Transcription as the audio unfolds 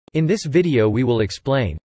In this video we will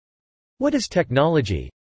explain: what is technology?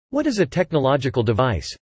 What is a technological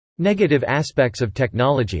device? Negative aspects of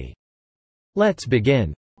technology. Let's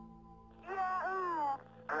begin.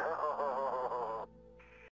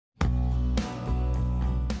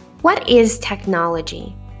 What is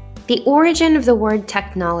technology? The origin of the word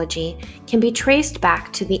technology can be traced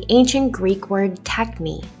back to the ancient Greek word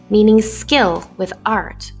techne, meaning skill with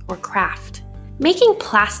art or craft. Making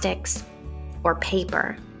plastics or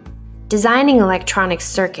paper, designing electronic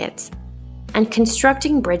circuits, and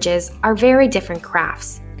constructing bridges are very different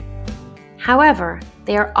crafts. However,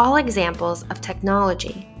 they are all examples of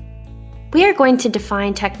technology. We are going to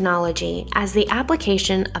define technology as the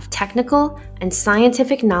application of technical and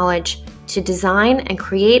scientific knowledge to design and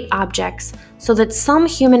create objects so that some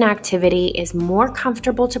human activity is more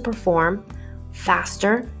comfortable to perform,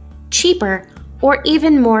 faster, cheaper, or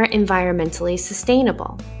even more environmentally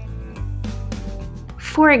sustainable.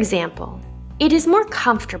 For example, it is more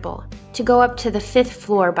comfortable to go up to the 5th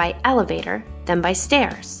floor by elevator than by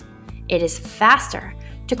stairs. It is faster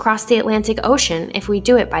to cross the Atlantic Ocean if we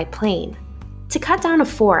do it by plane. To cut down a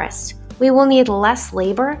forest, we will need less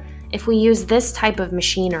labor if we use this type of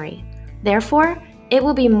machinery. Therefore, it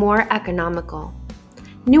will be more economical.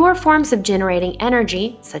 Newer forms of generating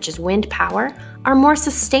energy, such as wind power, are more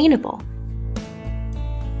sustainable.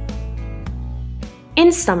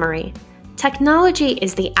 In summary, technology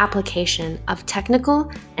is the application of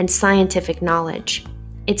technical and scientific knowledge.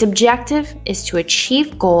 Its objective is to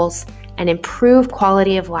achieve goals and improve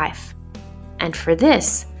quality of life. And for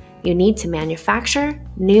this, you need to manufacture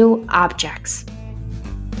new objects.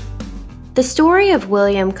 The story of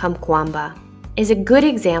William Kamkwamba is a good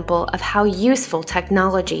example of how useful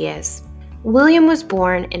technology is. William was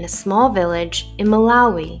born in a small village in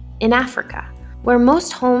Malawi, in Africa, where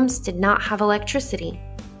most homes did not have electricity.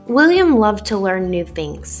 William loved to learn new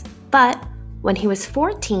things, but when he was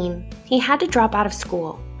 14, he had to drop out of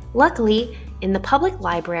school. Luckily, in the public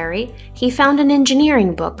library, he found an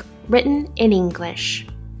engineering book written in English.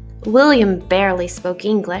 William barely spoke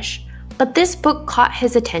English, but this book caught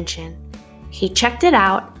his attention. He checked it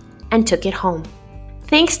out and took it home.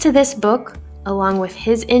 Thanks to this book, along with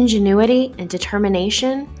his ingenuity and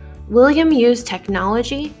determination, William used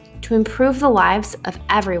technology to improve the lives of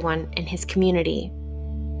everyone in his community.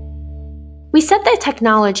 We said that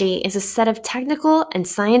technology is a set of technical and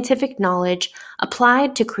scientific knowledge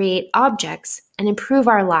applied to create objects and improve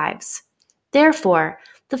our lives. Therefore,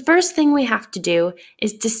 the first thing we have to do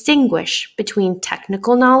is distinguish between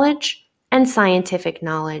technical knowledge and scientific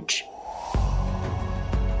knowledge.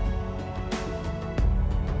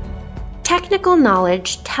 Technical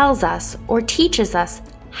knowledge tells us or teaches us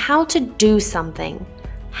how to do something,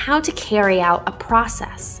 how to carry out a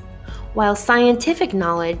process, while scientific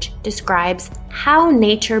knowledge describes how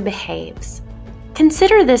nature behaves.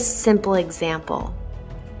 Consider this simple example: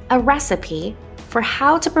 a recipe for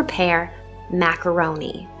how to prepare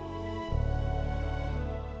macaroni.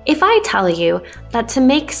 If I tell you that to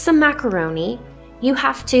make some macaroni, you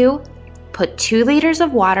have to put 2 liters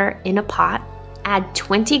of water in a pot, add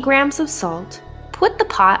 20 grams of salt, put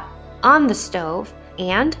the pot on the stove,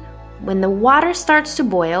 and when the water starts to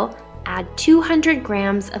boil, add 200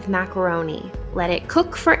 grams of macaroni. Let it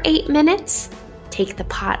cook for 8 minutes, take the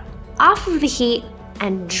pot off of the heat,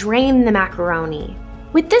 and drain the macaroni.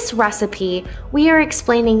 With this recipe, we are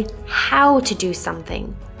explaining how to do something,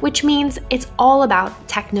 which means it's all about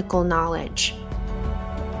technical knowledge.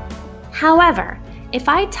 However, if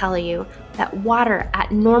I tell you that water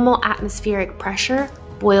at normal atmospheric pressure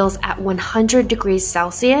boils at 100 degrees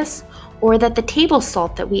Celsius, or that the table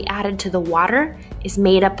salt that we added to the water is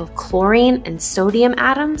made up of chlorine and sodium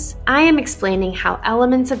atoms, I am explaining how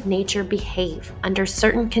elements of nature behave under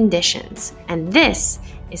certain conditions, and this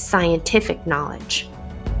is scientific knowledge.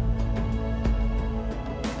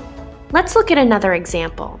 Let's look at another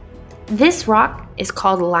example. This rock is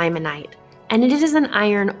called limonite, and it is an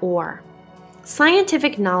iron ore.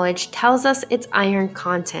 Scientific knowledge tells us its iron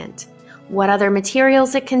content, what other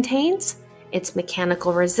materials it contains, its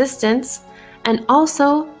mechanical resistance, and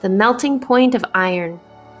also the melting point of iron.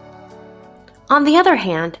 On the other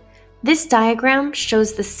hand, this diagram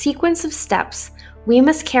shows the sequence of steps we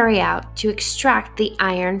must carry out to extract the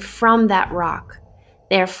iron from that rock.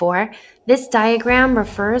 Therefore, this diagram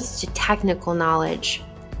refers to technical knowledge.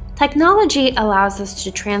 Technology allows us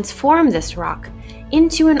to transform this rock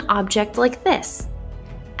into an object like this.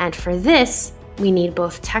 And for this, we need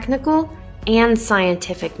both technical and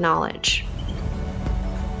scientific knowledge.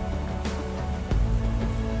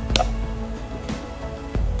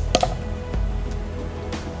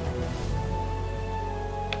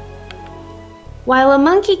 While a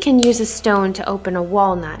monkey can use a stone to open a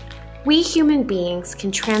walnut, we human beings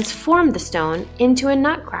can transform the stone into a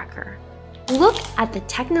nutcracker. Look at the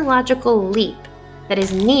technological leap that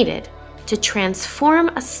is needed to transform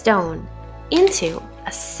a stone into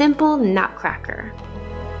a simple nutcracker.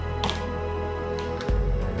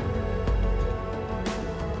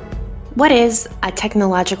 What is a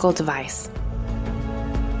technological device?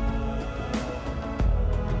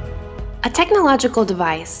 A technological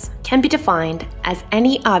device can be defined as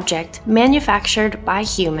any object manufactured by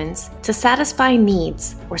humans to satisfy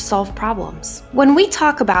needs or solve problems. When we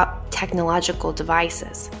talk about technological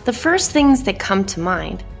devices, the first things that come to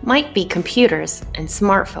mind might be computers and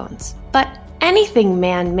smartphones. But anything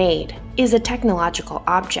man-made is a technological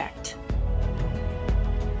object.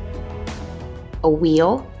 A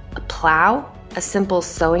wheel, a plow, a simple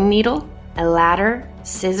sewing needle, a ladder,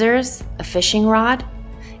 scissors, a fishing rod.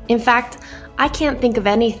 In fact, I can't think of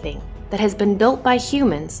anything that has been built by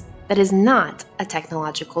humans that is not a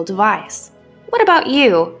technological device. What about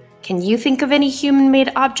you? Can you think of any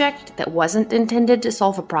human-made object that wasn't intended to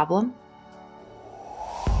solve a problem?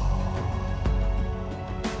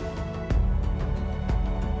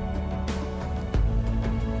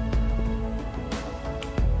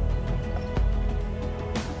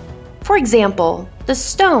 For example, the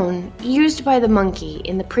stone used by the monkey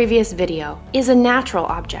in the previous video is a natural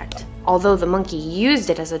object. Although the monkey used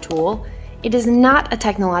it as a tool, it is not a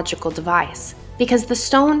technological device because the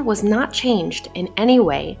stone was not changed in any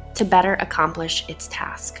way to better accomplish its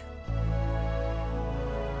task.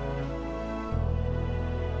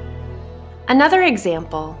 Another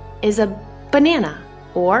example is a banana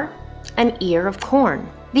or an ear of corn.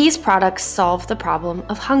 These products solve the problem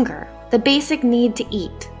of hunger, the basic need to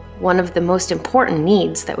eat, one of the most important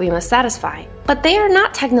needs that we must satisfy. But they are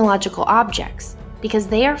not technological objects because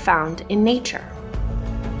they are found in nature.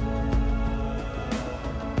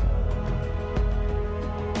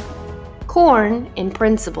 Corn, in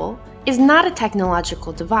principle, is not a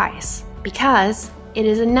technological device because it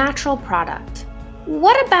is a natural product.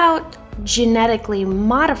 What about genetically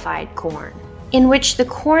modified corn, in which the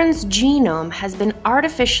corn's genome has been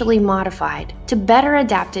artificially modified to better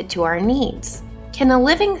adapt it to our needs? Can a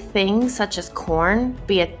living thing such as corn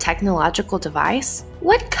be a technological device?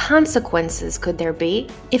 What consequences could there be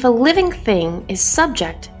if a living thing is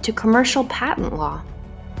subject to commercial patent law?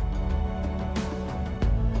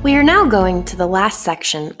 We are now going to the last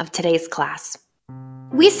section of today's class.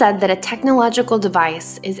 We said that a technological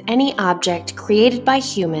device is any object created by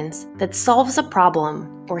humans that solves a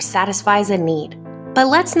problem or satisfies a need. But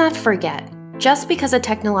let's not forget, just because a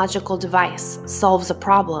technological device solves a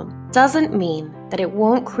problem doesn't mean that it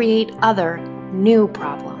won't create other new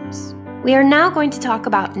problems. We are now going to talk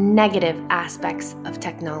about negative aspects of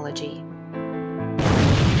technology.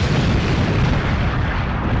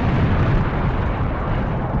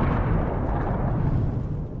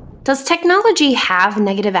 Does technology have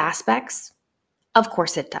negative aspects? Of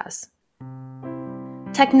course it does.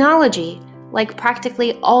 Technology, like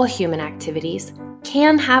practically all human activities,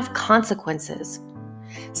 can have consequences.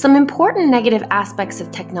 Some important negative aspects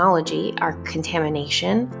of technology are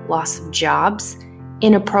contamination, loss of jobs,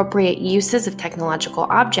 inappropriate uses of technological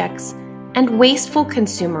objects, and wasteful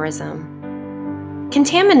consumerism.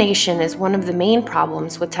 Contamination is one of the main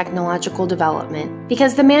problems with technological development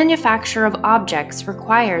because the manufacture of objects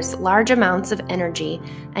requires large amounts of energy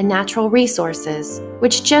and natural resources,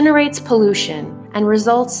 which generates pollution and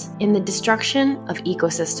results in the destruction of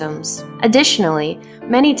ecosystems. Additionally,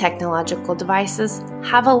 many technological devices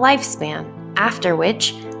have a lifespan, after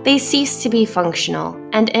which they cease to be functional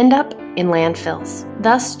and end up in landfills,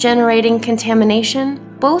 thus generating contamination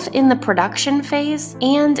both in the production phase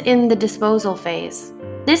and in the disposal phase.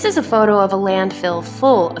 This is a photo of a landfill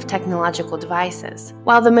full of technological devices.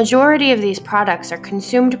 While the majority of these products are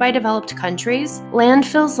consumed by developed countries,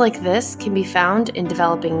 landfills like this can be found in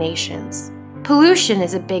developing nations. Pollution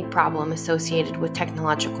is a big problem associated with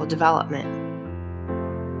technological development.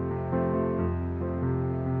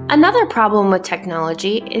 Another problem with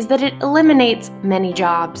technology is that it eliminates many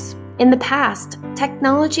jobs. In the past,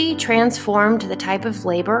 technology transformed the type of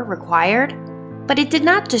labor required, but it did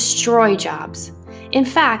not destroy jobs. In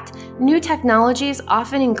fact, new technologies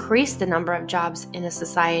often increase the number of jobs in a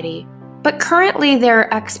society. But currently there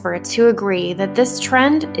are experts who agree that this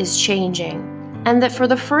trend is changing, and that for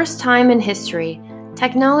the first time in history,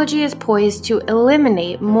 technology is poised to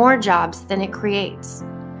eliminate more jobs than it creates,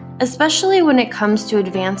 especially when it comes to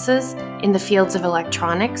advances in the fields of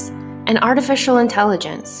electronics and artificial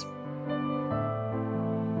intelligence.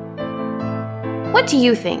 What do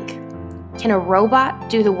you think? Can a robot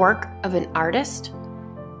do the work of an artist?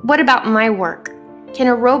 What about my work Can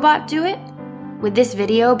a robot do it? Would this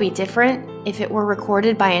video be different if it were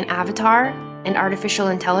recorded by an avatar and artificial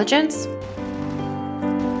intelligence?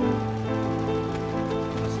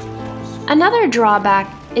 Another drawback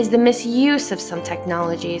is the misuse of some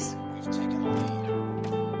technologies.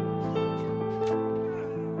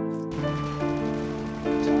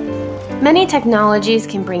 Many technologies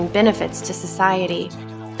can bring benefits to society,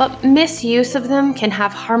 but misuse of them can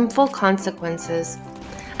have harmful consequences.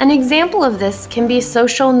 An example of this can be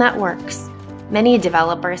social networks. Many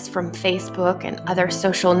developers from Facebook and other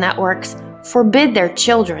social networks forbid their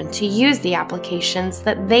children to use the applications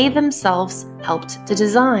that they themselves helped to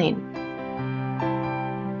design.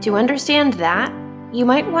 To understand that, you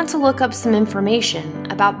might want to look up some information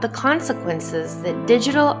about the consequences that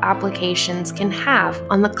digital applications can have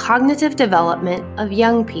on the cognitive development of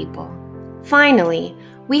young people. Finally,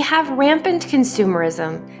 we have rampant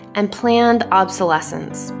consumerism and planned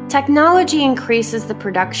obsolescence. Technology increases the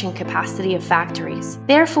production capacity of factories.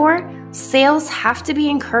 Therefore, sales have to be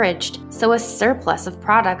encouraged so a surplus of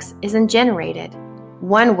products isn't generated.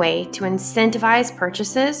 One way to incentivize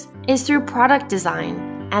purchases is through product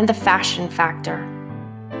design and the fashion factor.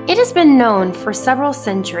 It has been known for several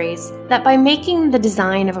centuries that by making the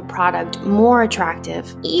design of a product more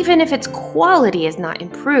attractive, even if its quality is not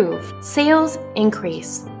improved, sales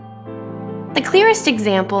increase. The clearest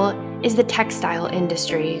example is the textile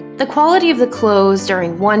industry. The quality of the clothes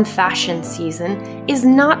during one fashion season is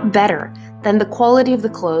not better than the quality of the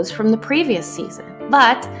clothes from the previous season.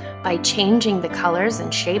 But by changing the colors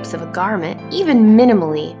and shapes of a garment, even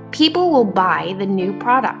minimally, people will buy the new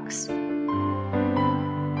products.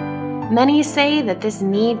 Many say that this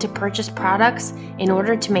need to purchase products in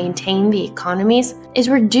order to maintain the economies is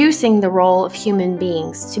reducing the role of human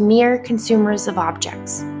beings to mere consumers of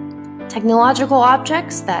objects. Technological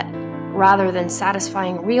objects that, rather than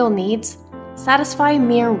satisfying real needs, satisfy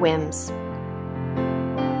mere whims.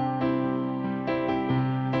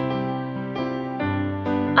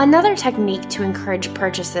 Another technique to encourage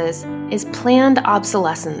purchases is planned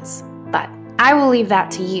obsolescence, but I will leave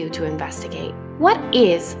that to you to investigate. What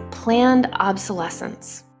is planned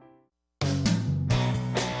obsolescence?